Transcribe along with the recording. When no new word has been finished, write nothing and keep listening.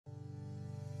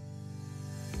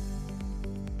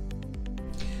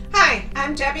Hi,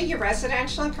 I'm Debbie, your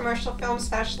residential and commercial film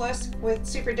specialist with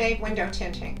SuperDave Window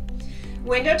Tinting.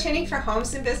 Window tinting for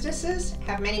homes and businesses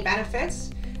have many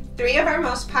benefits. 3 of our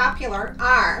most popular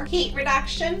are heat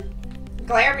reduction,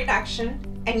 glare reduction,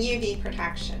 and UV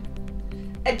protection.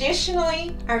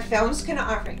 Additionally, our films can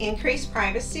offer increased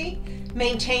privacy,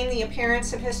 maintain the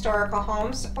appearance of historical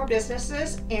homes or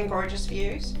businesses and gorgeous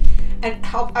views, and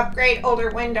help upgrade older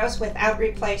windows without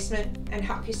replacement and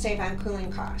help you save on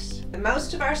cooling costs.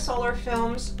 Most of our solar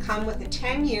films come with a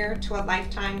 10-year to a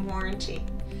lifetime warranty.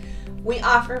 We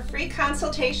offer free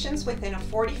consultations within a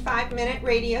 45-minute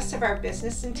radius of our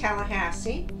business in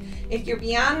Tallahassee. If you're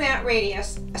beyond that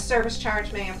radius, a service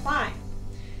charge may apply.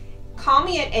 Call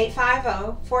me at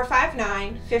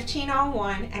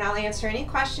 850-459-1501 and I'll answer any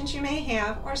questions you may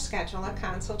have or schedule a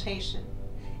consultation.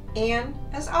 And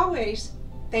as always,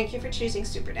 thank you for choosing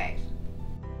SuperDave.